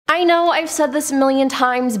I know I've said this a million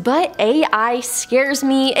times, but AI scares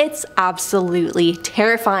me. It's absolutely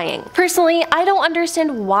terrifying. Personally, I don't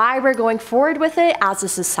understand why we're going forward with it as a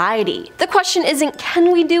society. The question isn't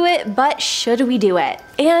can we do it, but should we do it?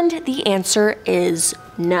 And the answer is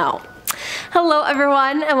no. Hello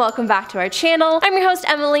everyone and welcome back to our channel. I'm your host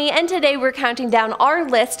Emily and today we're counting down our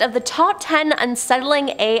list of the top 10 unsettling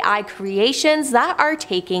AI creations that are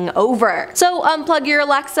taking over. So unplug your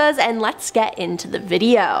Alexas and let's get into the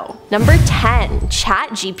video. Number 10.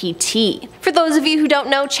 ChatGPT. For those of you who don't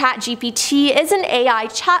know, ChatGPT is an AI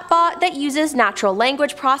chatbot that uses natural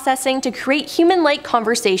language processing to create human-like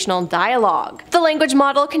conversational dialogue. The language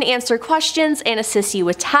model can answer questions and assist you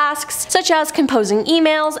with tasks such as composing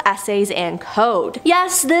emails, essays, and code.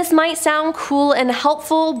 Yes, this might sound cool and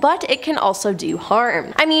helpful, but it can also do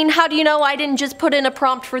harm. I mean, how do you know I didn't just put in a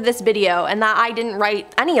prompt for this video and that I didn't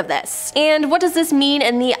write any of this? And what does this mean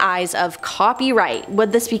in the eyes of copyright?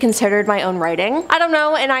 Would this be considered my own writing? I don't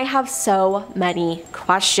know, and I have so many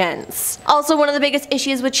questions. Also, one of the biggest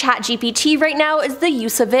issues with ChatGPT right now is the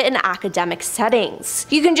use of it in academic settings.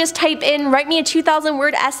 You can just type in, write me a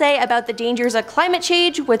 2,000-word essay about the dangers of climate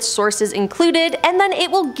change with sources included, and then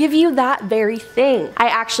it will give you that very thing. I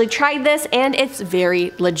actually tried this and it's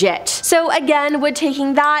very legit. So again, would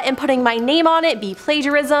taking that and putting my name on it be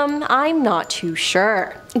plagiarism? I'm not too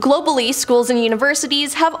sure. Globally, schools and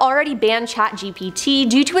universities have already banned ChatGPT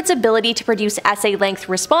due to its ability to produce essay-length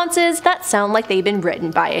responses that sound like they've been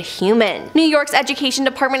written by a human. New York's education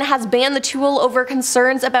department has banned the tool over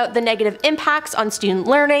concerns about the negative impacts on student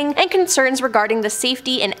learning and concerns regarding the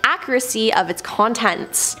safety and accuracy of its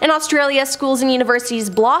contents. In Australia, schools and universities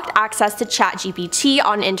blocked access to ChatGPT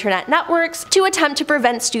on internet networks to attempt to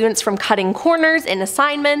prevent students from cutting corners in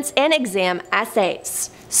assignments and exam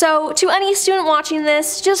essays. So, to any student watching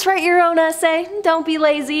this, just write your own essay, don't be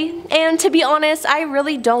lazy. And to be honest, I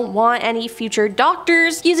really don't want any future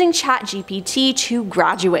doctors using ChatGPT to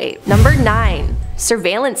graduate. Number 9.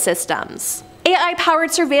 Surveillance systems.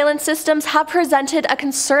 AI-powered surveillance systems have presented a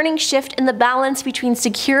concerning shift in the balance between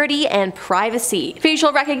security and privacy.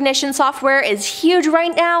 Facial recognition software is huge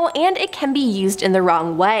right now, and it can be used in the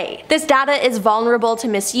wrong way. This data is vulnerable to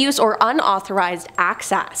misuse or unauthorized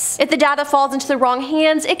access. If the data falls into the wrong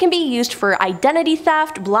hands, it can be used for identity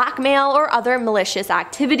theft, blackmail, or other malicious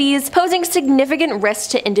activities, posing significant risks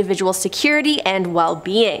to individual security and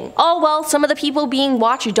well-being. All while some of the people being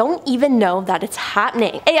watched don't even know that it's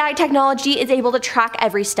happening. AI technology is able to track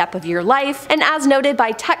every step of your life, and as noted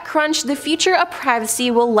by TechCrunch, the future of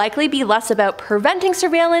privacy will likely be less about preventing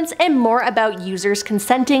surveillance and more about users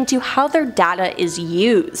consenting to how their data is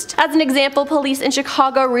used. As an example, police in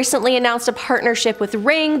Chicago recently announced a partnership with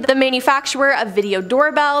Ring, the manufacturer of video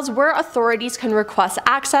doorbells, where authorities can request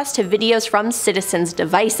access to videos from citizens'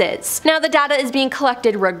 devices. Now, the data is being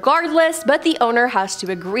collected regardless, but the owner has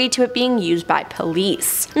to agree to it being used by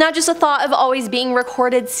police. Now, just the thought of always being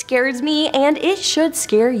recorded scares me, and it should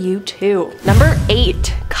scare you too. Number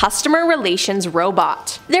 8. Customer relations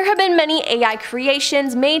robot. There have been many AI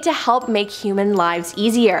creations made to help make human lives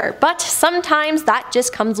easier, but sometimes that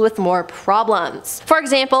just comes with more problems. For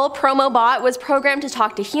example, PromoBot was programmed to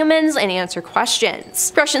talk to humans and answer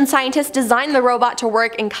questions. Russian scientists designed the robot to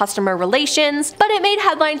work in customer relations, but it made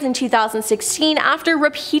headlines in 2016 after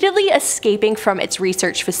repeatedly escaping from its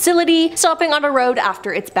research facility, stopping on a road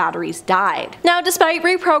after its batteries died. Now, despite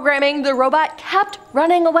reprogramming, the robot kept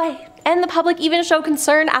running away, and the public even showed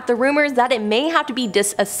concern at the rumors that it may have to be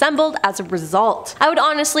disassembled as a result. I would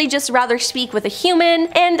honestly just rather speak with a human,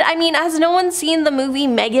 and I mean, has no one seen the movie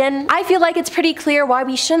Megan? I feel like it's pretty clear why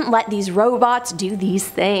we shouldn't let these robots do these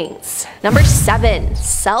things. Number 7.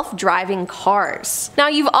 Self-driving cars. Now,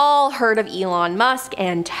 you've all heard of Elon Musk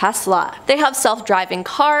and Tesla. They have self-driving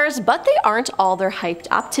cars, but they aren't all they're hyped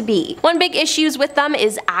up to be. One big issue with them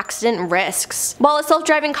is accident risks. While a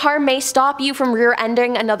self-driving car may stop you from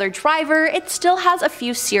rear-ending another driver, it still has a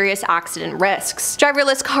few serious accident risks.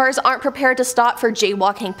 Driverless cars aren't prepared to stop for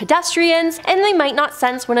jaywalking pedestrians, and they might not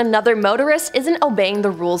sense when another motorist isn't obeying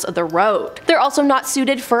the rules of the road. They're also not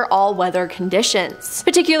suited for all weather conditions.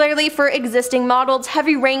 Particularly for existing models,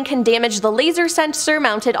 heavy rain can damage the laser sensor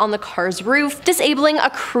mounted on the car's roof, disabling a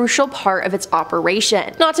crucial part of its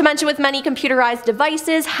operation. Not to mention, with many computerized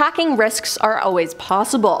devices, hacking risks are always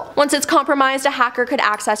possible. Once it's compromised, a hacker could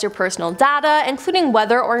access your personal data, including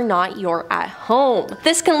whether or not you're at home.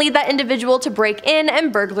 This can lead that individual to break in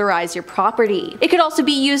and burglarize your property. It could also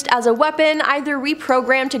be used as a weapon, either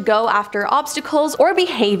reprogrammed to go after obstacles or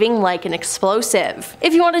behaving like an explosive.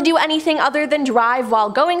 If you want to do anything other than drive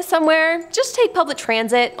while going somewhere, just take public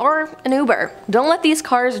transit or an Uber. Don't let these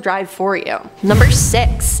cars drive for you. Number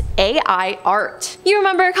 6. AI art. You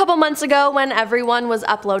remember a couple months ago when everyone was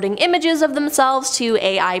uploading images of themselves to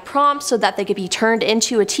AI prompts so that they could be turned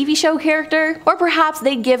into a TV show character? Or perhaps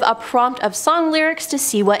they'd give a prompt of song lyrics to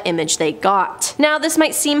see what image they got. Now this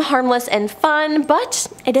might seem harmless and fun, but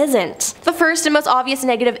it isn't. The first and most obvious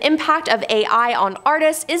negative impact of AI on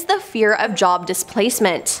artists is the fear of job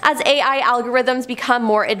displacement. As AI algorithms become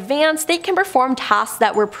more advanced, they can perform tasks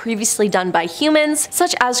that were previously done by humans,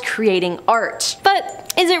 such as creating art.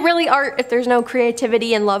 But is it really art if there's no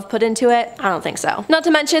creativity and love put into it? I don't think so. Not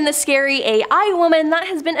to mention the scary AI woman that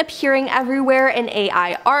has been appearing everywhere in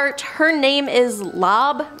AI art. Her name is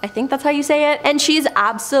Lab, I think that's how you say it, and she's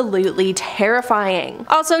absolutely terrifying.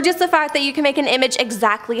 Also, just the fact that you can make an image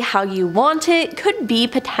exactly how you want it could be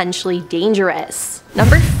potentially dangerous.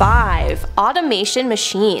 Number 5. Automation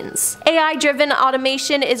machines. AI-driven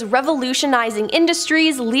automation is revolutionizing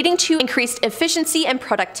industries, leading to increased efficiency and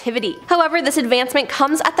productivity. However, this advancement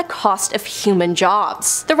comes at the cost of human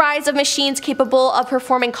jobs. The rise of machines capable of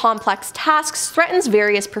performing complex tasks threatens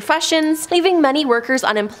various professions, leaving many workers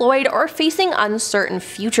unemployed or facing uncertain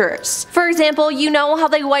futures. For example, you know how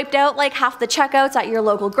they wiped out like half the checkouts at your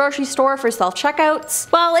local grocery store for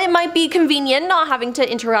self-checkouts? Well, it might be convenient not having to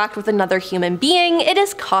interact with another human being. It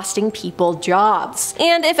is costing people jobs.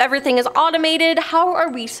 And if everything is automated, how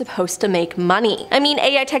are we supposed to make money? I mean,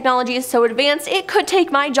 AI technology is so advanced, it could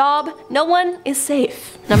take my job. No one is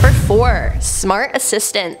safe. Number 4. Smart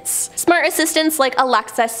assistants. Smart assistants like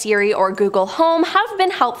Alexa, Siri, or Google Home have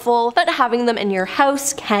been helpful, but having them in your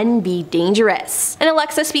house can be dangerous. An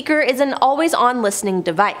Alexa speaker is an always-on listening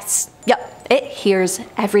device. Yep, it hears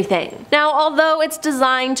everything. Now, although it's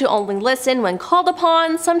designed to only listen when called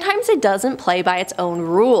upon, sometimes it doesn't play by its own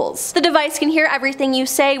rules. The device can hear everything you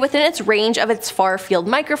say within its range of its far-field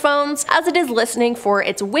microphones, as it is listening for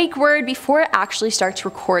its wake word before it actually starts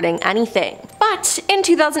recording anything. But in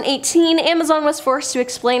 2018, Amazon was forced to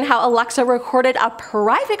explain how Alexa recorded a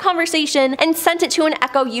private conversation and sent it to an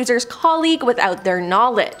Echo user's colleague without their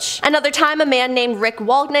knowledge. Another time, a man named Rick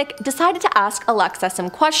Waldnick decided to ask Alexa some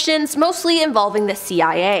questions, mostly involving the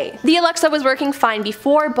CIA. The Alexa was working fine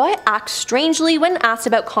before, but acts strangely when asked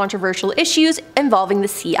about controversial issues involving the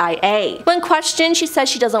CIA. When questioned, she says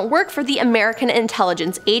she doesn't work for the American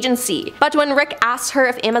Intelligence Agency. But when Rick asks her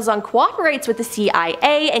if Amazon cooperates with the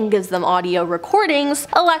CIA and gives them audio recordings,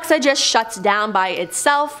 Alexa just shuts down by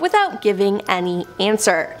itself without giving any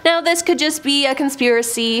answer. Now, this could just be a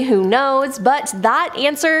conspiracy, who knows, but that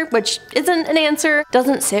answer, which isn't an answer,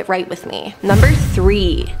 doesn't sit right with me. Number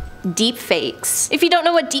 3. Deepfakes. If you don't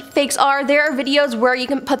know what deepfakes are, there are videos where you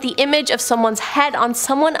can put the image of someone's head on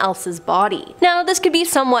someone else's body. Now, this could be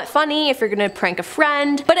somewhat funny if you're gonna prank a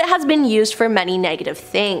friend, but it has been used for many negative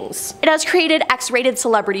things. It has created X-rated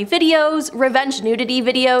celebrity videos, revenge nudity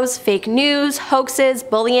videos, fake news, hoaxes,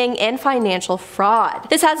 bullying, and financial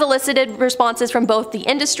fraud. This has elicited responses from both the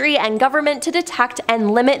industry and government to detect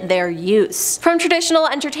and limit their use. From traditional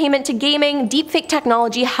entertainment to gaming, deepfake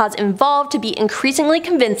technology has evolved to be increasingly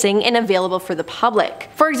convincing and available for the public.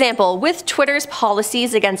 For example, with Twitter's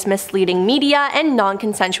policies against misleading media and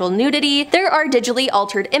non-consensual nudity, there are digitally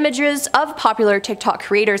altered images of popular TikTok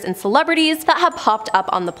creators and celebrities that have popped up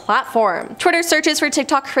on the platform. Twitter searches for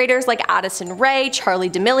TikTok creators like Addison Rae,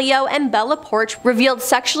 Charli D'Amelio, and Bella Poarch revealed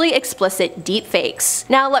sexually explicit deepfakes.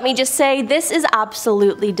 Now, let me just say, this is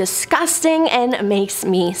absolutely disgusting and makes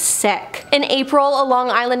me sick. In April, a Long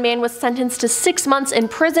Island man was sentenced to 6 months in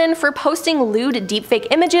prison for posting lewd deepfake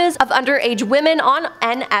images of underage women on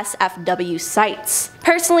NSFW sites.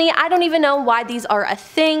 Personally, I don't even know why these are a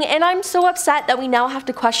thing, and I'm so upset that we now have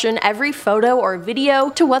to question every photo or video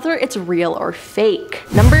to whether it's real or fake.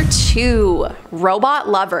 Number 2. Robot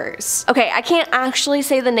lovers. Okay, I can't actually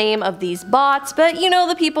say the name of these bots, but you know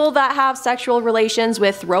the people that have sexual relations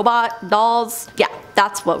with robot dolls? Yeah,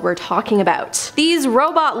 that's what we're talking about. These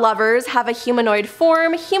robot lovers have a humanoid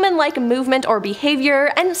form, human-like movement or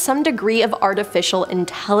behavior, and some degree of artificial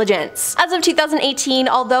intelligence. As of 2018,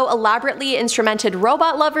 although elaborately instrumented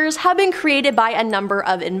robot lovers have been created by a number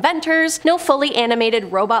of inventors, no fully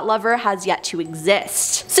animated robot lover has yet to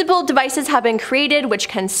exist. Simple devices have been created which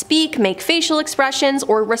can speak, make facial expressions,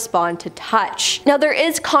 or respond to touch. Now, there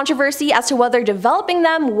is controversy as to whether developing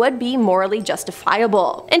them would be morally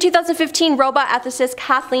justifiable. In 2015, robot ethicist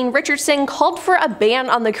Kathleen Richardson called for a ban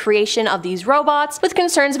on the creation of these robots, with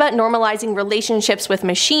concerns about normalizing relationships with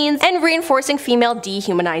machines and reinforcing female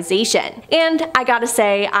dehumanization. And I gotta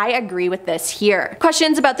say, I agree with this here.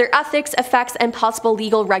 Questions about their ethics, effects, and possible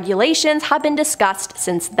legal regulations have been discussed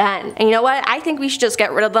since then. And you know what? I think we should just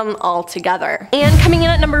get rid rid of them altogether. And coming in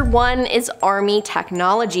at number 1 is army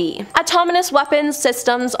technology. Autonomous weapons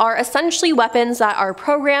systems are essentially weapons that are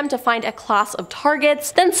programmed to find a class of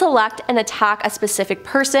targets, then select and attack a specific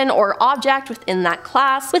person or object within that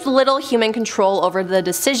class with little human control over the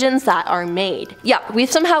decisions that are made. Yep,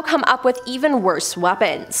 we've somehow come up with even worse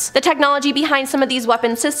weapons. The technology behind some of these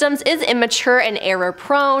weapon systems is immature and error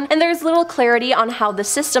prone, and there's little clarity on how the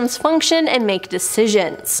systems function and make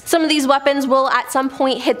decisions. Some of these weapons will at some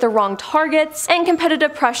point hit the wrong targets, and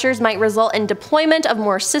competitive pressures might result in deployment of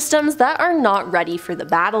more systems that are not ready for the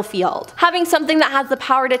battlefield. Having something that has the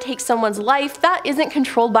power to take someone's life that isn't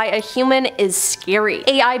controlled by a human is scary.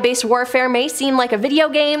 AI-based warfare may seem like a video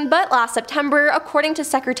game, but last September, according to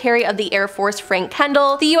Secretary of the Air Force Frank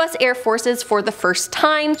Kendall, the US Air Forces for the first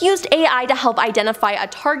time used AI to help identify a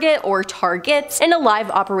target or targets in a live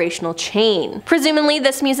operational chain. Presumably,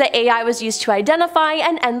 this means that AI was used to identify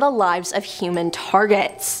and end the lives of human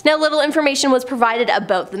targets. Now, little information was provided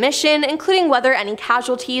about the mission, including whether any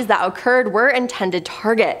casualties that occurred were intended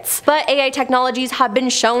targets. But AI technologies have been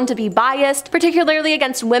shown to be biased, particularly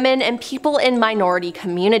against women and people in minority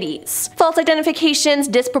communities. False identifications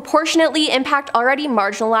disproportionately impact already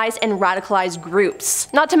marginalized and radicalized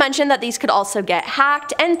groups. Not to mention that these could also get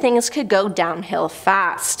hacked and things could go downhill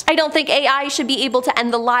fast. I don't think AI should be able to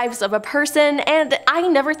end the lives of a person, and I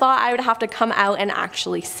never thought I would have to come out and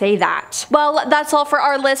actually say that. Well, that's all for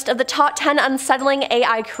our list of the top 10 unsettling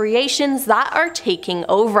AI creations that are taking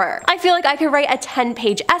over. I feel like I could write a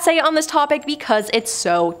 10-page essay on this topic because it's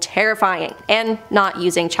so terrifying, and not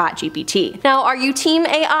using ChatGPT. Now, are you team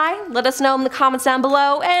AI? Let us know in the comments down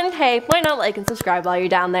below, and hey, why not like and subscribe while you're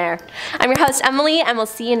down there. I'm your host Emily, and we'll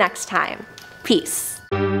see you next time. Peace.